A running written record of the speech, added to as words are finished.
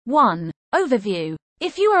1. Overview.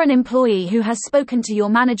 If you are an employee who has spoken to your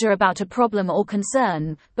manager about a problem or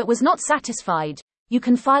concern, but was not satisfied, you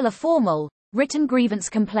can file a formal, written grievance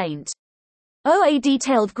complaint. A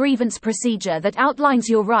detailed grievance procedure that outlines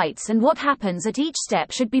your rights and what happens at each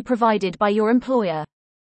step should be provided by your employer.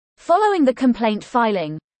 Following the complaint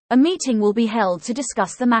filing, a meeting will be held to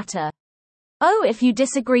discuss the matter. If you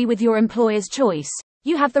disagree with your employer's choice,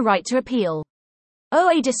 you have the right to appeal.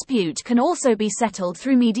 A dispute can also be settled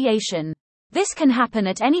through mediation. This can happen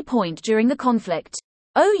at any point during the conflict.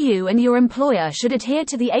 You and your employer should adhere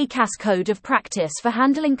to the ACAS Code of Practice for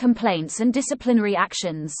handling complaints and disciplinary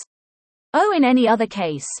actions. In any other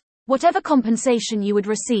case, whatever compensation you would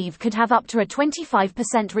receive could have up to a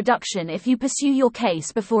 25% reduction if you pursue your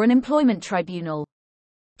case before an employment tribunal.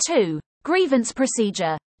 2. Grievance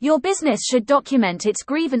procedure. Your business should document its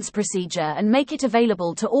grievance procedure and make it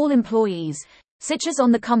available to all employees, such as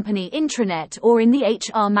on the company intranet or in the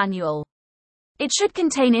HR manual. It should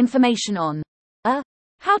contain information on a.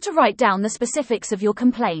 How to write down the specifics of your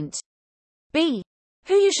complaint. b.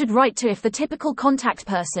 Who you should write to if the typical contact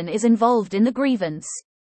person is involved in the grievance.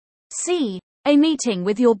 c. A meeting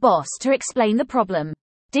with your boss to explain the problem.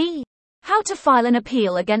 d. How to file an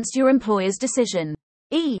appeal against your employer's decision.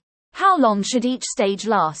 e. How long should each stage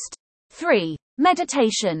last? 3.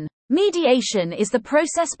 Mediation. Mediation is the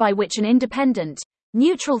process by which an independent,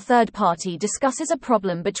 neutral third party discusses a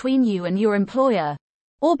problem between you and your employer,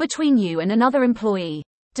 or between you and another employee,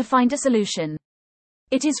 to find a solution.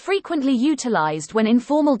 It is frequently utilized when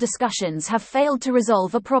informal discussions have failed to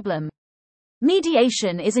resolve a problem.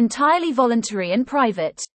 Mediation is entirely voluntary and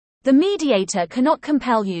private. The mediator cannot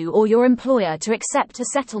compel you or your employer to accept a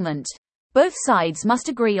settlement. Both sides must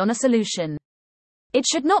agree on a solution. It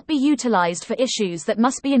should not be utilized for issues that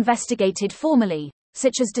must be investigated formally,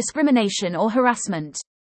 such as discrimination or harassment.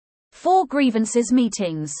 4. Grievances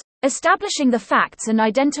meetings. Establishing the facts and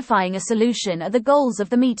identifying a solution are the goals of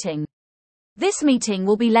the meeting. This meeting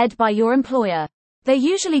will be led by your employer. They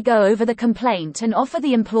usually go over the complaint and offer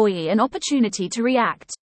the employee an opportunity to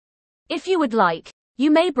react. If you would like, you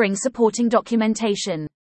may bring supporting documentation.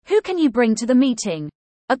 Who can you bring to the meeting?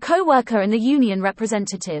 A co-worker and the union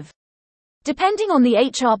representative. Depending on the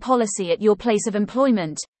HR policy at your place of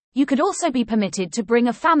employment, you could also be permitted to bring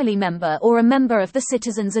a family member or a member of the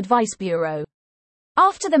Citizens Advice Bureau.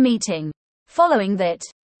 After the meeting, following that,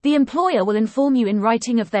 the employer will inform you in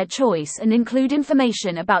writing of their choice and include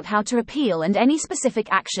information about how to appeal and any specific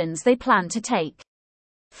actions they plan to take.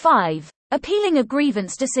 5. Appealing a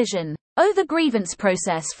grievance decision. The grievance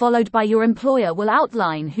process followed by your employer will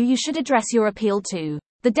outline who you should address your appeal to,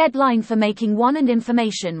 the deadline for making one and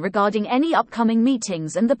information regarding any upcoming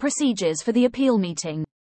meetings and the procedures for the appeal meeting.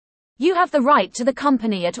 You have the right to the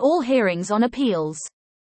company at all hearings on appeals.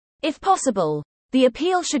 If possible, the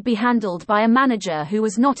appeal should be handled by a manager who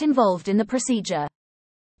was not involved in the procedure.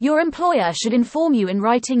 Your employer should inform you in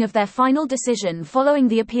writing of their final decision following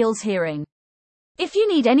the appeals hearing. If you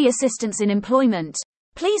need any assistance in employment,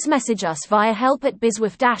 please message us via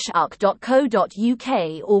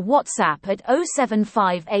help@biswith-uc.co.uk or WhatsApp at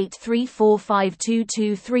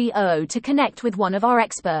 07583452230 to connect with one of our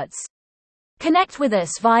experts. Connect with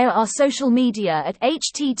us via our social media at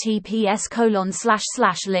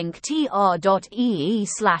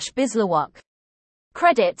https://linktr.ee/bislawuc.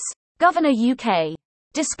 Credits: Governor UK.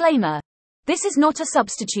 Disclaimer: this is not a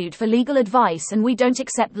substitute for legal advice and we don't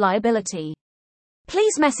accept liability.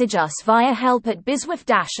 Please message us via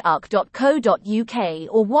help@biswith-uc.co.uk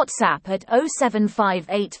or WhatsApp at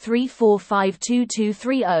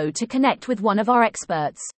 07583452230 to connect with one of our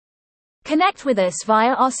experts. Connect with us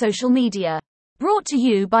via our social media. Brought to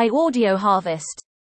you by Audio Harvest.